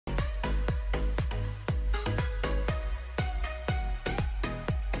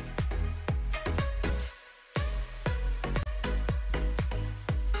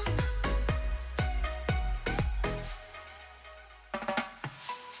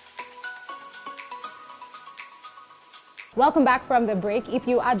Welcome back from the break. If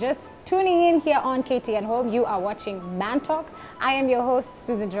you are just tuning in here on KTN Home, you are watching Man Talk. I am your host,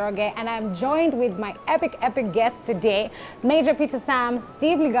 Susan Joroge, and I'm joined with my epic guests today, Major Peter Sam,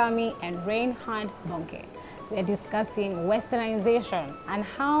 Steve Ligami, and Reinhard Bonke. We're discussing westernization and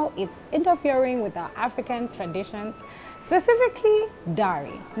how it's interfering with our African traditions, specifically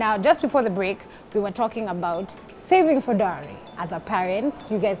dowry. Now, just before the break, we were talking about saving for dowry. As a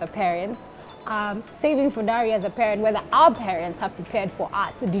parent, you guys are parents, saving for dowry as a parent, whether our parents have prepared for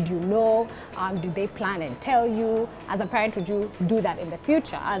us. Did you know? Did they plan and tell you? As a parent, would you do that in the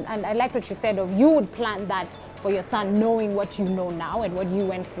future? And I like what you said of you would plan that for your son, knowing what you know now and what you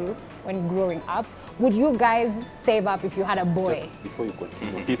went through when growing up. Would you guys save up if you had a boy? Just before you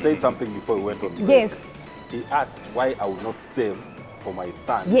continue, he said something before we went on break. Yes. He asked why I would not save for my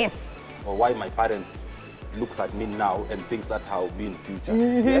son. Yes. Or why my parent looks at me now and thinks that's how I'll be in future.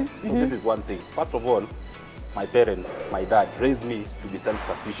 Yeah? So this is one thing. First of all, my parents, my dad, raised me to be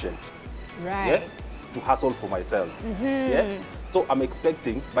self-sufficient. Right. Yeah? To hustle for myself. Yeah? So I'm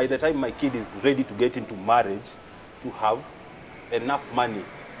expecting by the time my kid is ready to get into marriage to have enough money,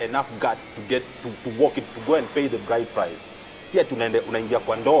 enough guts to get to walk in, to go and pay the bride price. Si ati unaingia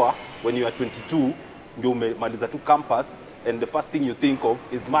kwa ndoa when you are 22, ndio umemaliza tu campus, and the first thing you think of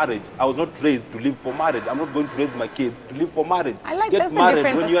is marriage. I was not raised to live for marriage. I'm not going to raise my kids to live for marriage. I like get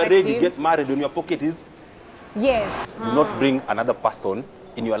married when you are ready. Get married when your pocket is. Yes. Do not bring another person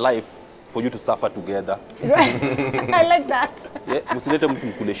in your life for you to suffer together. Right. I like that. Yeah, msilete mtu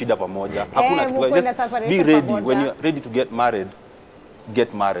mkule shida pamoja. Hakuna kitu. Just be ready when you are ready to get married.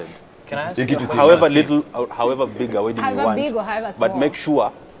 Get married. Can I ask you however little or however big a wedding you want, big or however small, but make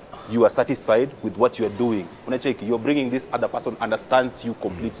sure you are satisfied with what you are doing. You're bringing this other person understands you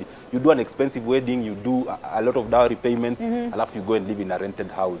completely. You do an expensive wedding, you do a lot of dowry payments, alafu you go and live in a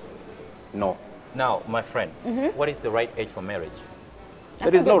rented house. No. Now, my friend, what is the right age for marriage?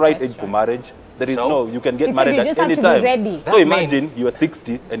 There is no right age for marriage. There is no, you can get married at any time. So imagine you are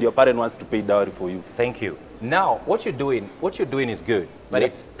 60 and your parent wants to pay dowry for you. Thank you. Now, what you're doing is good, but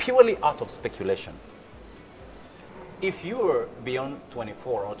it's purely out of speculation. If you are beyond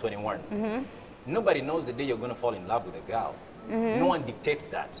 24 or 21, nobody knows the day you're going to fall in love with a girl. No one dictates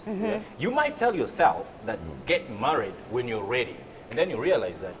that. You might tell yourself that get married when you're ready. And then you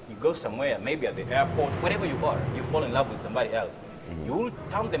realize that you go somewhere, maybe at the airport, wherever you are, you fall in love with somebody else. You will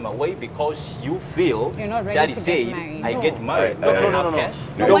turn them away because you feel you're not ready daddy to say, get married. I get married. No.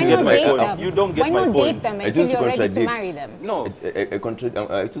 You don't get my point. You don't get my point. Why not date them until you're ready to marry them? No.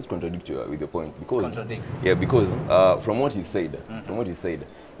 I just contradict you with your point because because from what he said,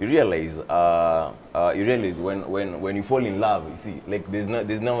 you realize when you fall in love, you see, like there's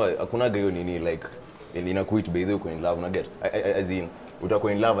never hakuna gayo nini like inakuit by the way in love, una get as in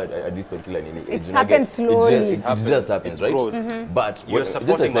utakuwa in love at this particular nini. It happens slowly. It just happens, right? But you're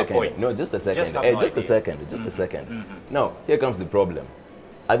supporting my point. No, just a second. Just a second. Now, here comes the problem.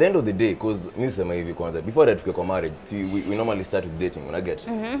 At the end of the day, because before that we get married, see, we normally start with dating, when I get.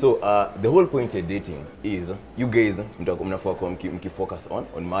 So the whole point of dating is you guys focus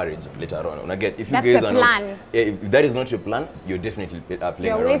on marriage later on. When I get, if you that's guys the are plan. not, if that is not your plan, you're definitely playing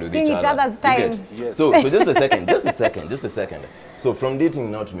you're around with each other. wasting each other's time. Yes. So just a second. So from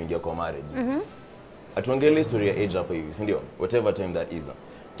dating now to make your marriage. Atuongele story ya age hapa hivi, sindio? Whatever time that is.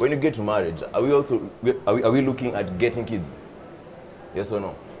 When you get to marriage, are we looking at getting kids? Yes or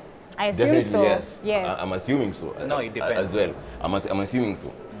no? I assume definitely so. Yes. I'm assuming so. No, it depends. As well. I'm assuming so.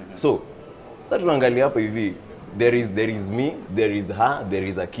 So, tunaangalia hapa hivi, there is me, there is her, there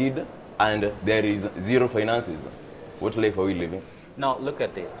is a kid, and there is zero finances. What life are we living? Now, look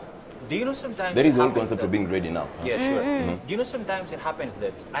at this. Do you know sometimes there is the whole concept of being ready now? Yeah, sure. Do you know sometimes it happens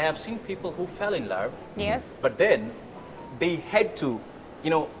that I have seen people who fell in love, yes, but then they had to,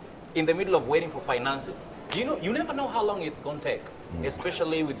 in the middle of waiting for finances. You never know how long it's going to take,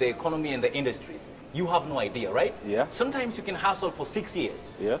 especially with the economy and the industries. You have no idea, right? Yeah. Sometimes you can hustle for 6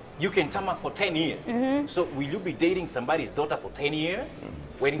 years. Yeah. You can tamak for 10 years. So will you be dating somebody's daughter for 10 years,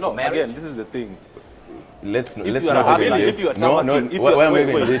 waiting for marriage? Again, this is the thing. Let's If not you are why am I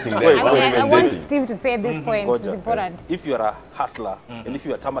even dating them? I want Steve to say this point. It's important. If you are a hustler and if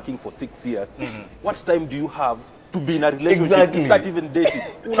you are tamaking for 6 years, what time do you have to be in a relationship to start even dating?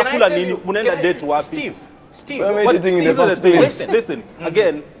 Steve, listen.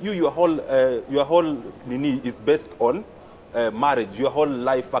 Again, your whole nini is based on marriage. Your whole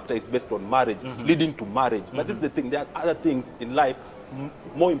life factor is based on marriage, leading to marriage. But this is the thing. There are other things in life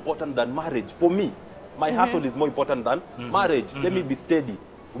more important than marriage. For me, my hustle is more important than marriage. Let me be steady.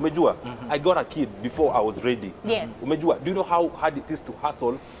 Umejua, I got a kid before I was ready. Yes. Umejua, do you know how hard it is to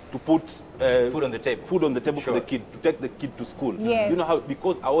hustle to put Food on the table. food on the table for Sure. the kid, to take the kid to school? Yes. You know how,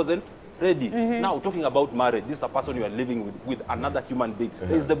 because I wasn't ready. Now, talking about marriage, this is a person you are living with another human being.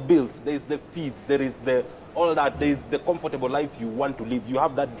 There is the bills, there is the fees, there is the all that, there is the comfortable life you want to live. You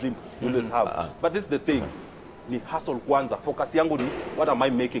have that dream you always have. But this is the thing, ni hustle kwanza. Focus yangu ni, what am I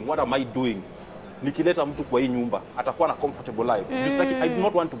making? What am I doing? Nikileta mtu kwa hii nyumba, atakuwa na comfortable life. Just like I do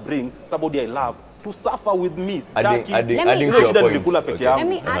not want to bring somebody I love to suffer with me. Adding to your Shida point. nilikula peke yangu. Let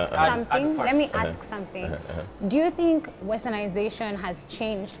me ask something. first. Let me ask something. Do you think Westernization has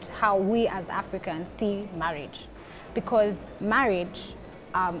changed how we as Africans see marriage? Because marriage,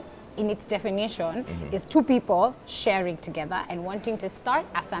 in its definition, is two people sharing together and wanting to start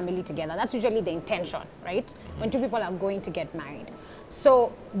a family together. That's usually the intention, right? When two people are going to get married.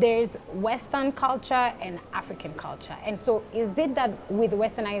 So there's Western culture and African culture. And so is it that with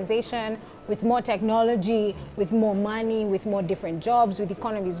Westernization, with more technology, with more money, with more different jobs, with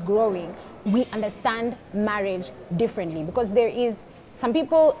economies growing, we understand marriage differently? Because there is, some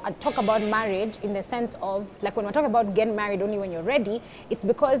people talk about marriage in the sense of, like when we're talking about getting married only when you're ready, it's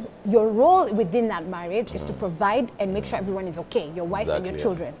because your role within that marriage is to provide and make sure everyone is okay, your wife and your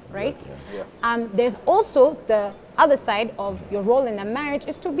children, right? Yeah. There's also the other side of your role in a marriage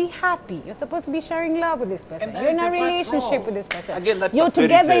is to be happy. You're supposed to be sharing love with this person. And that You're in is a the first relationship role. with this person. Again, that's You're a fairy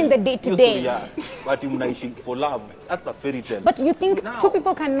together tale. in the day-to-day. Yeah, but mnaishi for love. That's a fairy tale. But you think Now- two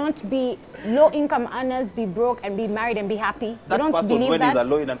people cannot be low-income earners, be broke, and be married and be happy? that You don't person, believe when that? he's a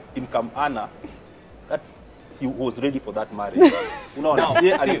low-income earner, that's, he was ready for that marriage. Unaona,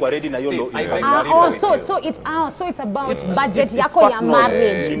 yeye alikuwa ready na hiyo Steve, low I income. agree Oh, with so it's about It's- budget it's yako ya personal. marriage.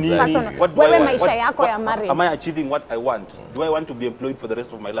 Ni Exactly. nini? Personal. What do I Wewe want? maisha yako ya Am marriage. I achieving what I want? Do I want to be employed for the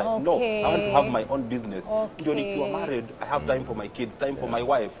rest of my life? No, I want to have my own business. Ndio nikiwa married, I have time for my kids, time for my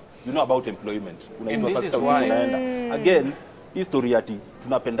wife. You know about employment. Unaitwa this sasa is usiku why- unaenda. Again, history ati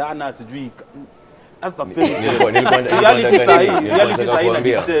tunapendana sijui that's a fairy tale. Nilikuwa Reality nataka sahi, nini? reality sahi ina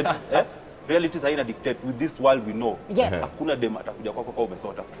kuambia. dictate. Reality sahi ina dictate with this world we know. Yes. Hakuna dem atakuja kwako kwa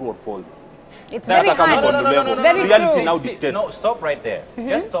umesota, true or false. It's That's very a come hard. on the level. It's very Reality true. now Steve, dictates. no, stop right there.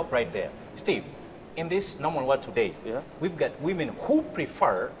 Just stop right there. Steve, in this normal world today, Yeah. we've got women who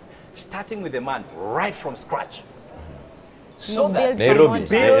prefer starting with a man right from scratch. So You that build Nairobi.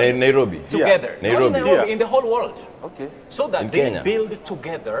 Build Nairobi. together. Not in Nairobi. Nairobi, Yeah. in the whole world. Okay. So that In they Kenya. build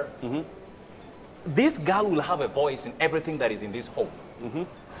together. This girl will have a voice in everything that is in this home.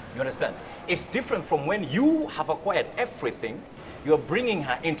 You understand? It's different from when you have acquired everything, you're bringing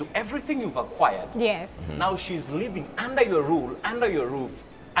her into everything you've acquired. Yes. Now she's living under your rule, under your roof,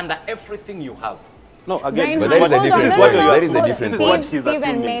 under everything you have. No, again, Reinhard, But that is the hold on, difference. no, no, no, That is the hold on. difference. This is what Steve, she's Steve and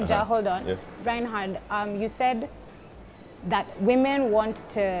assuming. Major, hold on. Yeah. Reinhard, you said that women want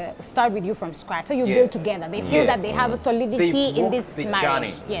to start with you from scratch, so you Yeah. build together. They feel Yeah. that they have a solidity They've in walked this the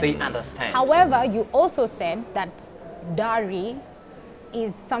marriage. journey. Yes. They understand. However, you also said that dowry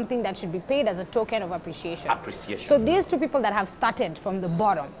is something that should be paid as a token of appreciation. Appreciation. So these two people that have started from the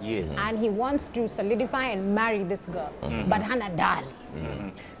bottom, Yes. and he wants to solidify and marry this girl, but hana dowry.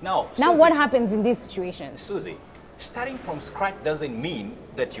 Now, Now Susie, what happens in these situations? Susie, starting from scratch doesn't mean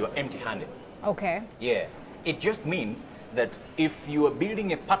that you're empty-handed. Okay. Yeah. It just means that if you are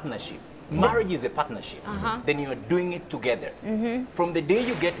building a partnership, marriage is a partnership, then you are doing it together. From the day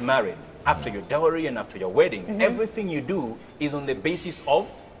you get married, after your dowry and after your wedding, everything you do is on the basis of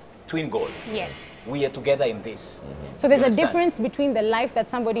twin goal. Yes. We are together in this. So there's You a understand? difference between the life that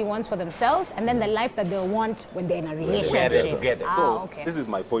somebody wants for themselves and then the life that they'll want when they're in a relationship. together. Ah, So okay. this is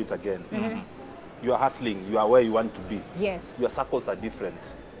my point again. You are hustling, you are where you want to be. Yes, Your circles are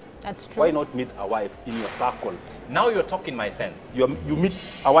different. that's true. Why not meet a wife in your circle? Now you're talking my sense. You meet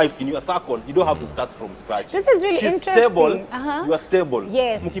a wife in your circle, you don't have to start from scratch. This is really She's interesting. stable, Uh-huh. you are stable.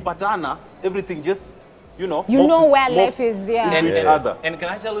 Yes. Mkipatana, everything just, You know where life is, yeah. into each And- other. And can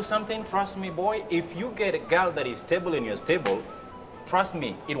I tell you something? Trust me, boy, if you get a girl that is stable and you're stable, trust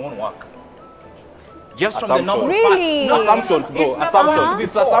me, it won't work. Just from the Assumption. normal Really? facts. Assumptions, bro. It's never Assumptions. worked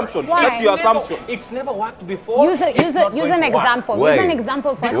It's before. assumptions. Why? That's your It's never- assumption. It's never worked before. Use It's not an going to work. example. Why? Use an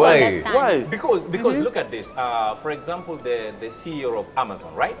example for us to Why? understand. Why? Because look at this. For example, the CEO of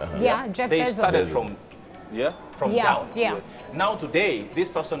Amazon, right? Yeah, Jeff They Bezos. started from Yeah? Yeah, down. yeah. Yes. Now today, this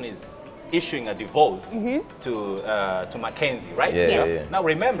person is issuing a divorce to Mackenzie, right? Yeah, Yes. yeah. Now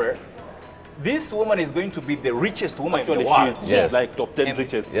remember, this woman is going to be the richest woman Actually, in the world. she's Yes. like top 10 And-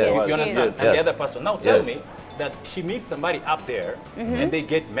 richest. Yes. in the You world. understand? Yes. And the Yes. other person. Now tell Yes. me that she meets somebody up there and they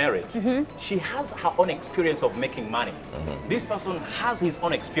get married. She has her own experience of making money. This person has his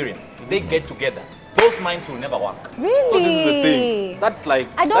own experience. They get together. those minds will never work. Really? So this is the thing. That's like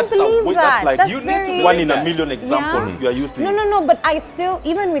I don't that's believe that. That's like That's you need very... to one in a that. million example Yeah. you are using. No, but I still,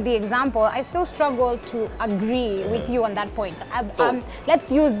 even with the example, I still struggle to agree with you on that point. So-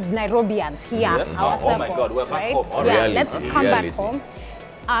 Let's use Nairobians here, our Oh my circle, God, we're back right? home. All Yeah, reality, let's come reality. back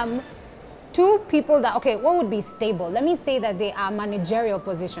home. Two people that, okay, what would be stable? Let me say that they are managerial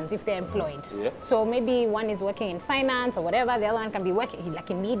positions if they're employed. Yeah. So maybe one is working in finance or whatever, the other one can be working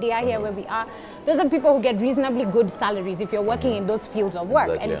like in media here where we are. Those are people who get reasonably good salaries if you're working in those fields of work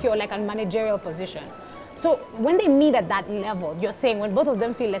and Exactly. if you're like a managerial position. So when they meet at that level, you're saying when both of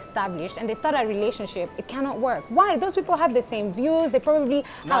them feel established and they start a relationship, it cannot work. Why? Those people have the same views. They probably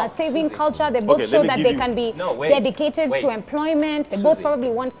have a saving Susie. culture. They both Okay, show let me that give they you- can be No, wait, dedicated wait. to employment. They both Susie. probably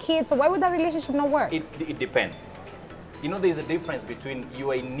want kids. So why would that relationship not work? It depends. You know, there's a difference between you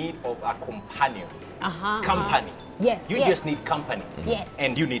are in need of a companion, company. Yes, You yes. just need company. Yes.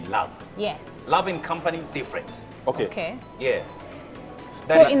 And you need love. Yes. Love and company, different. Okay. Okay. Yeah.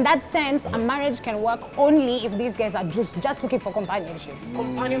 So in that sense, a marriage can work only if these guys are just looking for companionship.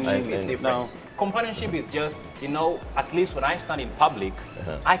 Companionship is and different. now- Companionship is just, you know, at least when I stand in public,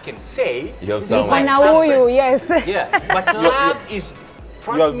 I can say, You have "This is someone. my Now you, husband." yes. Yeah, but love is,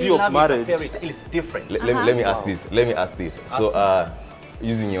 your trust me, view of love marriage- is a fairy tale. It's different. Let me ask this. Let me ask this. So,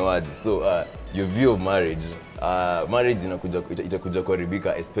 using your words, so your view of marriage, marriage itakuja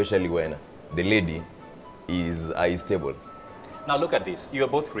kuharibika, especially when the lady is stable. Now look at this. You are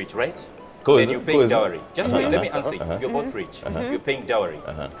both rich, right? 'Cause- Then you're paying 'cause- dowry. Just wait, let me answer you. You're both rich. You're paying dowry.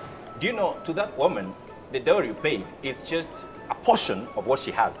 Do you know, to that woman, the dowry you paid is just a portion of what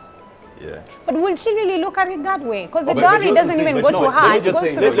she has. Yeah. But will she really look at it that way? Because the But dowry you doesn't also even say- go but to no, her, let me it just goes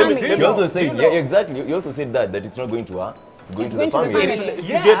say- to the let me- family. You also Do said, you know- yeah, exactly. You also said that it's not going to her. It's going to the going to the family. family.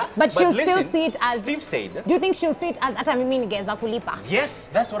 Yeah, But she'll still listen, see it as... Steve said. Do you think she'll see it as hata mimi ningeweza kulipa? Yes,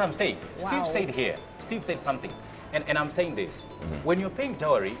 that's what I'm saying. Steve Wow. said here. Steve said something. And I'm saying this. When you're paying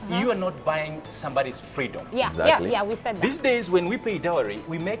dowry, you are not buying somebody's freedom. Yeah, Exactly. yeah, we said that. These days, when we pay dowry,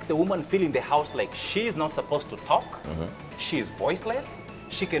 we make the woman feel in the house like she's not supposed to talk. She is voiceless.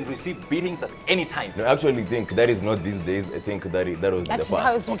 She can receive beatings at any time. No, I actually think that is not these days. I think that that was in That's the how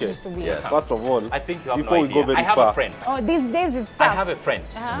past. it Okay. used to be. Yes. First of all, I think you have before no we idea. go very I have far, a friend. Oh, these days it's I tough. have a friend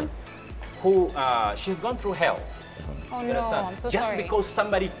who she's gone through hell. Oh You no, understand? I'm so Just sorry. because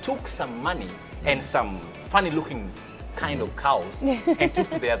somebody took some money and some funny-looking kind of cows and took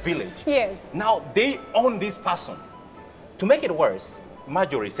to their village. Yes. Now they own this person. To make it worse,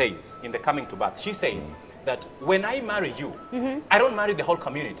 Marjorie says in the Coming to Birth, she says that when I marry you, I don't marry the whole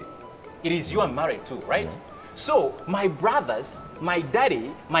community. It is you I'm married to, right? So my brothers, my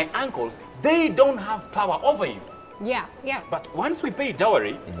daddy, my uncles, they don't have power over you. Yeah, yeah. But once we pay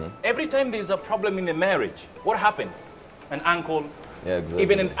dowry, every time there's a problem in the marriage, what happens? An uncle, Yeah, exactly.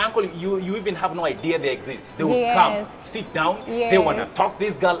 even an uncle, you even have no idea they exist. They will Yes. come, sit down, they Yes. want to talk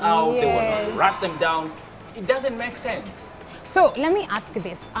this girl out, they want Yes. to rat them down. It doesn't make sense. So let me ask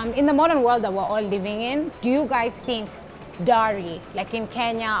this. In the modern world that we're all living in, do you guys think dowry, like in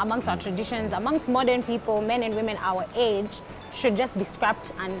Kenya, amongst our traditions, amongst modern people, men and women our age, should just be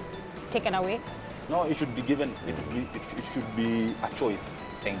scrapped and taken away? no, it should be given. It should be a choice.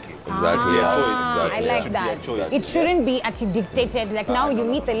 Thank you. Exactly. Yeah. choice. Exactly. I yeah. like Should be a that. choice. It shouldn't be dictated. Like now you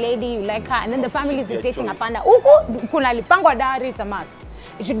meet the lady, you like her, and then the family is be a dictating choice. apanda. Huku kuna lipangwa dowry, it's a must.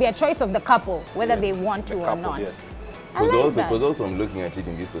 It should be a choice of the couple, whether Yes, they want to the or couple, not. yes. I like that. Because also I'm looking at it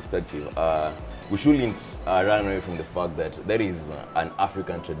in this perspective. We shouldn't run away from the fact that that is an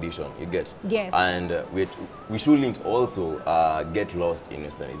African tradition. You get. Yes. And we shouldn't also get lost in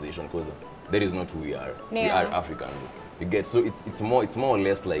Westernization because that is not who we are. We Yeah. are Africans. You get. So it's more or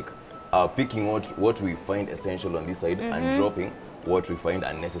less like picking what we find essential on this side and dropping what we find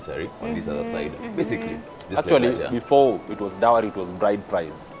unnecessary on this other side. Basically. Just Actually, like that, yeah. before it was dowry, it was bride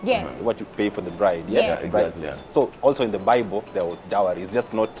price. Yes. What you pay for the bride. Yes. Yeah, Bride. exactly. Yeah. So also in the Bible, there was dowry. It's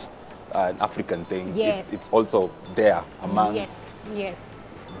just not an African thing. Yes. It's also there amongst Yes, yes.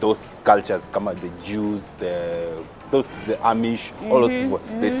 those cultures. Come on, the Jews, the Amish, all those people,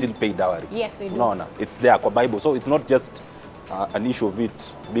 they still pay dowry. Yes, they do. No, it's there for Bible. So it's not just an issue of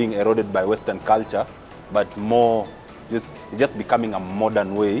it being eroded by Western culture, but more just becoming a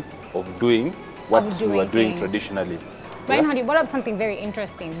modern way of doing what we doing were doing things. traditionally. Reinhard, you brought up something very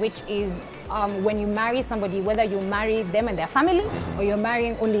interesting, which is when you marry somebody, whether you marry them and their family or you're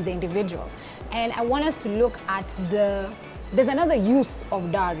marrying only the individual. And I want us to look at there's another use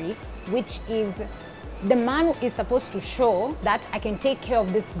of dowry, which is the man is supposed to show that I can take care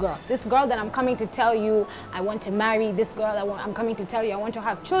of this girl that I'm coming to tell you I want to marry, this girl I'm coming to tell you I want to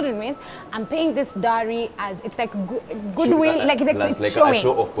have children with. I'm paying this dowry as it's like goodwill, like it's like showing a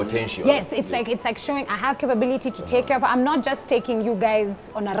show of potential. Yes, it's like showing I have capability to take care of her. I'm not just taking you guys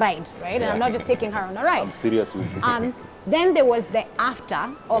on a ride, right? And I'm not just taking her on a ride. I'm serious with you. Then there was the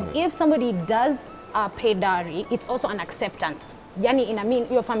after of if somebody does pay dowry, it's also an acceptance. Yani ina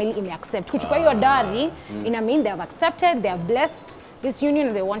mean your family ime accept. Kuchukua your dowry, ina mean they have accepted, they have blessed this union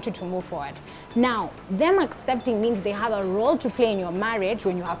and they want you to move forward. Now, them accepting means they have a role to play in your marriage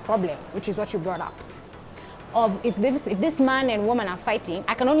when you have problems, which is what you brought up. Of if this man and woman are fighting,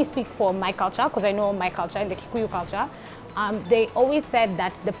 I can only speak for my culture because I know my culture and the Kikuyu culture. They always said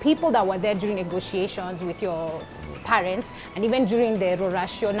that the people that were there during negotiations with your parents and even during the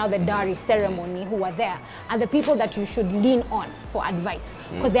rorasho, now the dowry ceremony, who were there, are the people that you should lean on for advice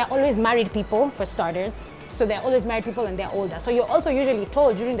because they're always married people for starters. So they're always married people and they're older. So you're also usually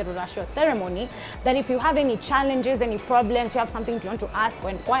told during the rorasho ceremony that if you have any challenges, any problems, you have something you want to ask or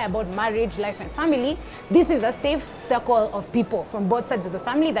inquire about marriage, life and family, this is a safe circle of people from both sides of the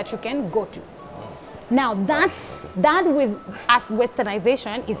family that you can go to. Now that with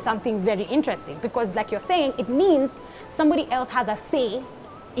westernization is something very interesting because like you're saying, it means somebody else has a say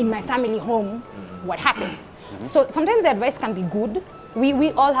in my family home, what happens. So sometimes the advice can be good.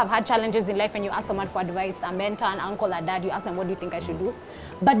 We all have had challenges in life and you ask someone for advice, a mentor, an uncle, a dad, you ask them, what do you think I should do?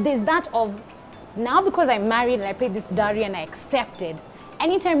 But there's that of, now because I'm married and I paid this dowry and I accepted,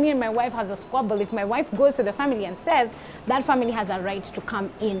 anytime me and my wife has a squabble, if my wife goes to the family and says, that family has a right to come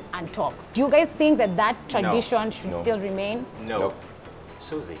in and talk. Do you guys think that tradition should still remain? No.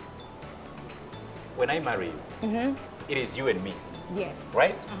 Susie, when I marry you, it is you and me. Yes.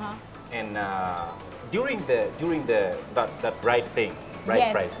 Right? And during that bride thing,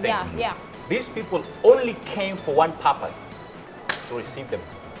 bride price thing, these people only came for one purpose, to receive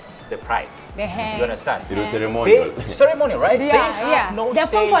the prize. The hair. You understand? It was ceremonial. Ceremonial, right? Yeah, they have no They're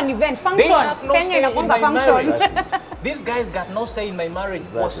say. for an event, function. They have no say in my marriage. Function. These guys got no say in my marriage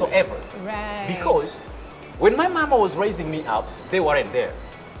whatsoever. Right. Because when my mama was raising me up, they weren't there.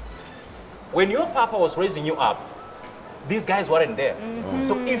 When your papa was raising you up, these guys weren't there.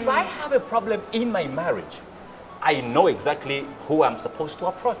 So if I have a problem in my marriage, I know exactly who I'm supposed to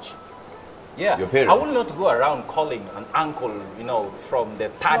approach. Yeah, your parents. I will not go around calling an uncle, you know, from the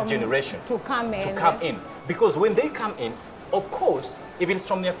third generation to come in. Because when they come in, of course, if it's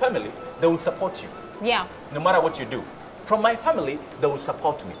from their family, they will support you. Yeah. No matter what you do. From my family, they will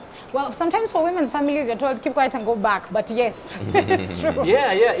support me. Well, sometimes for women's families, you're told, keep quiet and go back. But yes, it's true.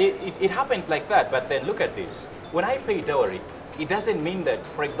 Yeah, it happens like that. But then look at this. When I pay dowry, it doesn't mean that,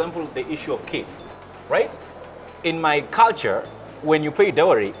 for example, the issue of kids, right? In my culture, when you pay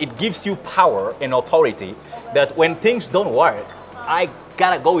dowry, it gives you power and authority that when things don't work, I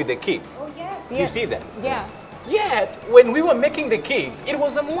gotta go with the kids. Oh, yes. You see that? Yeah. Yet, when we were making the kids, it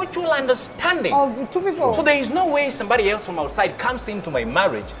was a mutual understanding. Of two people. So there is no way somebody else from outside comes into my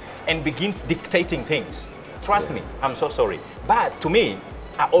marriage and begins dictating things. Trust me, I'm so sorry. But to me,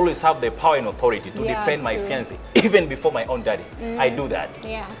 I always have the power and authority to defend my fiancé, even before my own daddy. I do that.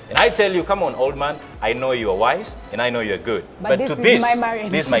 Yeah. And I tell you, come on, old man, I know you are wise and I know you're good. But this to is this, my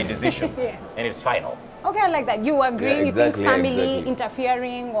marriage. this is my decision. Yes. And it's final. Okay, I like that. You agree? exactly, You think family exactly.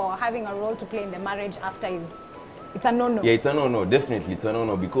 interfering or having a role to play in the marriage after is, it's a no-no? Yeah, it's a no-no. Definitely, it's a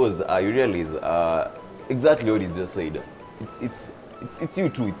no-no because you realize exactly what he just said. It's you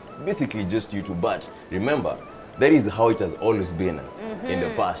two. It's basically just you two. But remember, that is how it has always been in the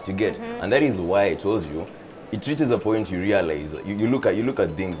past. You get, and that is why I told you. It reaches a point you realize you look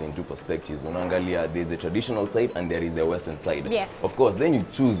at things in two perspectives. On Angalia, there's the traditional side and there is the Western side. Yes. Of course, then you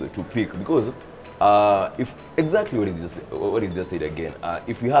choose to pick because if exactly what is just said again.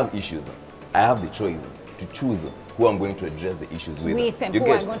 If we have issues, I have the choice to choose who I'm going to address the issues with. With and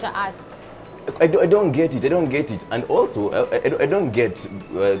who I'm going to ask. I don't get it. And also, I don't get,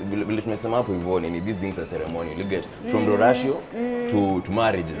 these things are ceremonial. You get, from the ratio to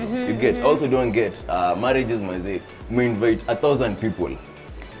marriages. You get, also don't get, marriages, we invite 1,000 people.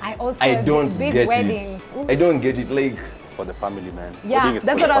 I don't big get weddings. it. Ooh. I don't get it, like... It's for the family, man. Yeah, Wedding is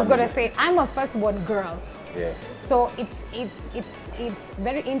that's for what the I was going to family. say. I'm a firstborn girl. Yeah. So it's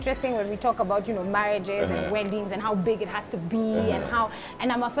very interesting when we talk about, you know, marriages and weddings and how big it has to be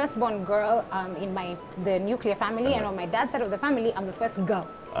and I'm a firstborn girl in the nuclear family and on my dad's side of the family I'm the first girl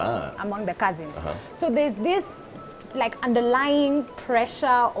among the cousins. So there's this like underlying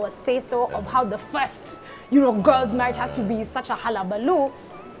pressure or say-so of how the first, you know, girl's marriage has to be such a hullabaloo.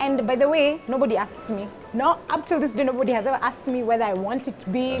 And by the way, nobody asks me. No, up till this day, nobody has ever asked me whether I want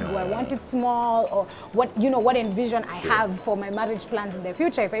it big or I want it small, or what, you know, what envision I have for my marriage plans in the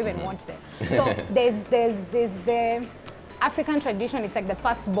future, if I even want them. So there's the African tradition. It's like the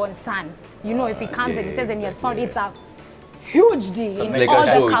firstborn son. You know, if he comes and he says and he has found it's a huge deal So it's in like all a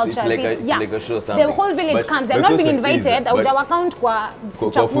show, the cultures. it's like a show something. The whole village But comes. They've my not been question invited. is, but- Hawajawakount kwa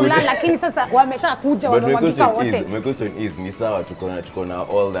Kwa chakula, food. lakini sasa wameshakuja, But wamemwagika wote. my question is, ni sawa tuko na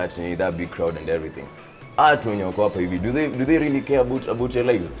all that, that big crowd and everything. Watu wenye wako hapa hivi, do they really care about your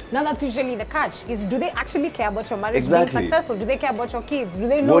lives? Now that's usually the catch, is do they actually care about your marriage Exactly. being successful? Do they care about your kids? Do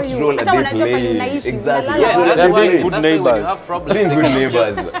they know What you? role are Hata they wanajua pale playing? unaishi, Exactly. unalala Yeah, wapi. that's They're why, being good that's why when you neighbors. have problems, Being they good can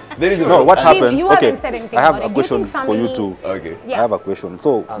neighbors. just- There is a No, what Steve, happens? you Okay, haven't said anything I have about a it. question Do you think for you family- too. Okay. Yeah. I have a question.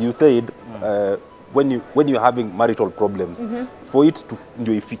 So you said when you're having marital problems, for it to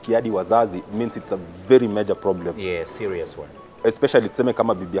ndio ifikie hadi wazazi means it's a very major problem. Yeah, serious one. Especially tuseme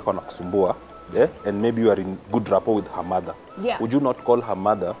kama bibi yako anakusumbua, and maybe you are in good rapport with her mother. Yeah. Would you not call her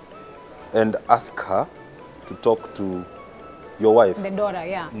mother and ask her to talk to your wife? The daughter,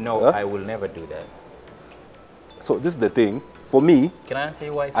 yeah. No, Huh? I will never do that. So this is the thing. For me, Can I answer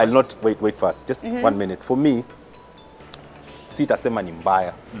your wife I'll first? not wait first. Just 1 minute. For me, sitasema ni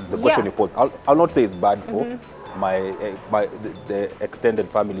mbaya. The question you pose, I'll not say it's bad for the extended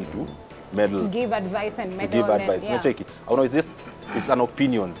family to meddle. Give advice and To meddle. give advice. No, check it. I know it's an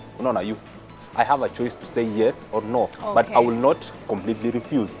opinion. No, I have a choice to say yes or no, but I Okay. will not completely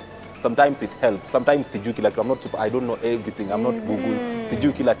refuse. Sometimes it helps. Sometimes sijui kila kitu. I don't know everything. I'm not Google.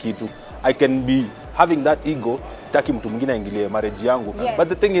 Sijui kila kitu. I can be having that ego. Sitaki mtu mwingine aingilie marriage yangu. Yes. But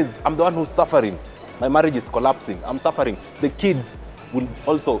the thing is, I'm the one who's suffering. My marriage is collapsing. I'm suffering. The kids will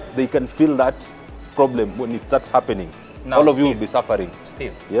also, they can feel that problem when it starts happening. Now, All of you will Steve, be suffering.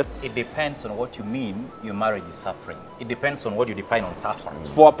 Steve, Yes? it depends on what you mean your marriage is suffering. It depends on what you define on suffering.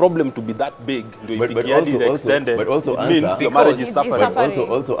 For a problem to be that big, ndio But ifikie hadi the extended, but also it answer, means your marriage is It's suffering. suffering. But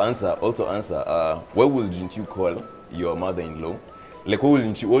also answer. Why wouldn't you call your mother-in-law? Like, why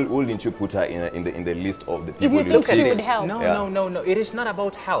wouldn't you put her in the list of the people you you think see? she would help. No, Yeah. no. It is not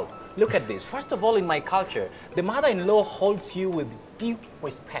about help. Look at this. First of all, in my culture, the mother-in-law holds you with deep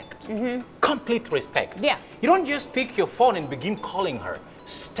respect, complete respect. Yeah. You don't just pick your phone and begin calling her,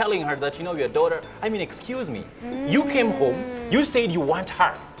 telling her that, you know, your daughter, I mean, excuse me, you came home, you said you want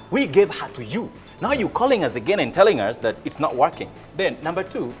her. We gave her to you. Now you're calling us again and telling us that it's not working. Then, number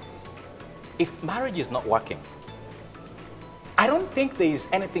two, if marriage is not working, I don't think there is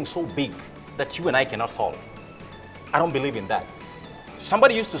anything so big that you and I cannot solve. I don't believe in that.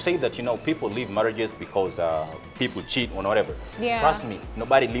 Somebody used to say that, you know, people leave marriages because people cheat or whatever. Yeah. Trust me,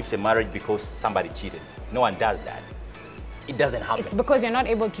 nobody leaves a marriage because somebody cheated. No one does that. It doesn't happen. It's because you're not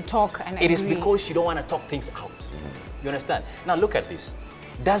able to talk and It is agree. because you don't want to talk things out. You understand? Now look at this.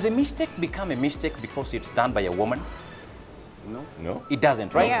 Does a mistake become a mistake because it's done by a woman? No? It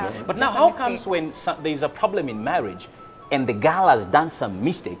doesn't, right? Yeah, But it's now just a how mistake. comes when there's a problem in marriage and the girl has done some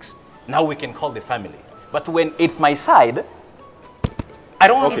mistakes, now we can call the family. But when it's my side, I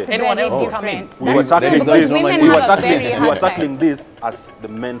don't want Okay. anyone very else to come in. different. We were That's tackling true, because this. women We were have a very tackling. We were hard time. tackling this as the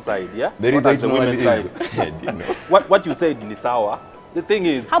men's side, yeah. There is Not as the actually women's side. Yeah, I didn't know. What you said, Nisawa. The thing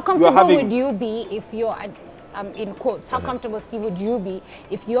is, How you are comfortable having. would you be if you're, in quotes, how comfortable, Steve, would you be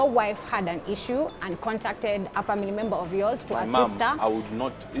if your wife had an issue and contacted a family member of yours to My assist mom, her? I would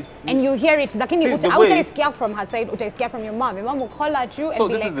not. And you hear it, lakini See, the way- utaisikia from her side, utaisikia from your mom. Your mom will call at you and So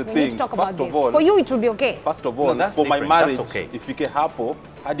be this like, is the we need to thing. talk about First of this. all- For you, it will be okay. First of all, that's for my different. marriage, That's okay. ifike hapo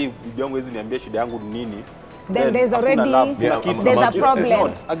hadi bibi yangu hizi niambia shida yangu ni nini, Then there's hakuna already- love, kuna Yeah, kitu. there's a It's problem.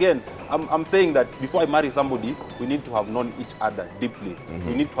 not. Again, I'm saying that before I marry somebody, we need to have known each other deeply.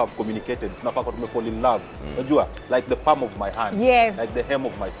 We need to have communicated. Tunafaa kuwa tumefall in love. Unajua, like the palm of my hand. Yes. Like the hem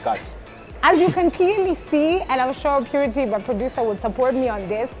of my skirt. As you can clearly see, and I'm sure Purity, my producer, would support me on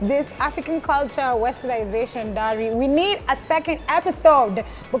this African culture, westernization, dowry, we need a second episode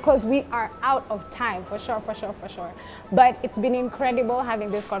because we are out of time, for sure. But it's been incredible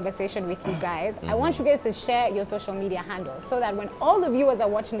having this conversation with you guys. I want you guys to share your social media handles so that when all the viewers are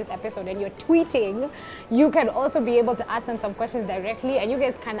watching this episode and you're tweeting, you can also be able to ask them some questions directly and you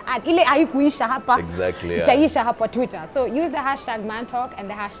guys can add, ile haikuisha hapa, Exactly, yeah. itaisha hapa Twitter. So use the hashtag ManTalk and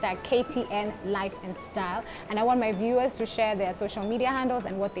the hashtag KTN Life and Style. And I want my viewers to share their social media handles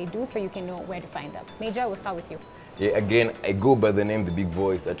and what they do so you can know where to find them. Major, we'll start with you. Yeah, again, I go by the name The Big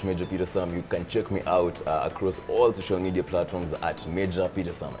Voice at Major Peter Sam. You can check me out across all social media platforms at Major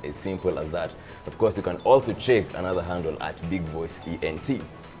Peter Sam. As simple as that. Of course, you can also check another handle at Big Voice ENT.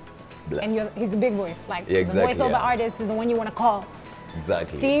 Bless. And he's the big voice, like Yeah, exactly, the voiceover yeah. artist is the one you want to call.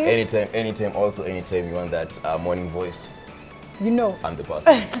 Exactly. Steve? Anytime you want that morning voice. You know. I'm the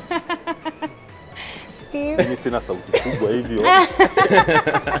person. Steve. Mimi sina sauti kubwa hivyo.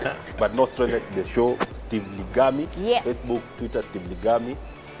 But no stranger to the show, Steve Ligami. Yeah. Facebook, Twitter, Steve Ligami.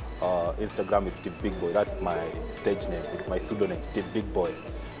 Instagram is Steve Big Boy. That's my stage name. It's my pseudonym, Steve Big Boy.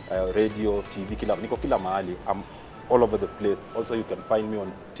 Radio, TV, niko kila mahali. I'm all over the place. Also, you can find me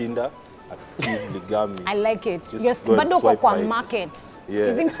on Tinder at Steve Ligami. I like it. Just Yes, go and but swipe kwa right. market. Yeah.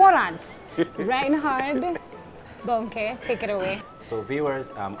 It's important. Reinhard Bonke, take it away. So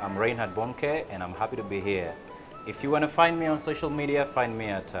viewers, I'm Reinhard Bonke, and I'm happy to be here. If you want to find me on social media, find me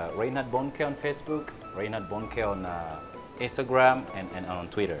at Reinhard Bonke on Facebook, Reinhard Bonke on Instagram, and on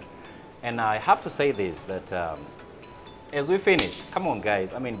Twitter. And I have to say this, that as we finish, come on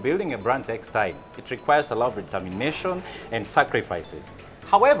guys, I mean, building a brand takes time. It requires a lot of determination and sacrifices.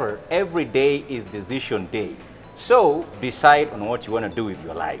 However, every day is decision day. So decide on what you want to do with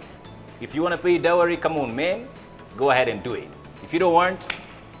your life. If you want to pay dowry, come on man, go ahead and do it. If you don't want,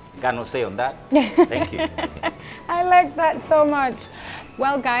 got no say on that. Thank you. I like that so much.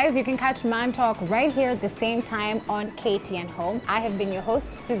 Well guys, you can catch Man Talk right here at the same time on KTN Home. I have been your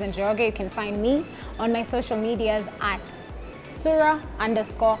host, Susan Jorge. You can find me on my social medias at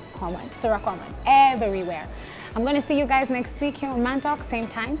Sura_Common, Sura Common, everywhere. I'm going to see you guys next week here on Man Talk, same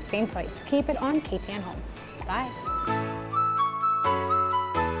time, same place. Keep it on KTN Home. Bye.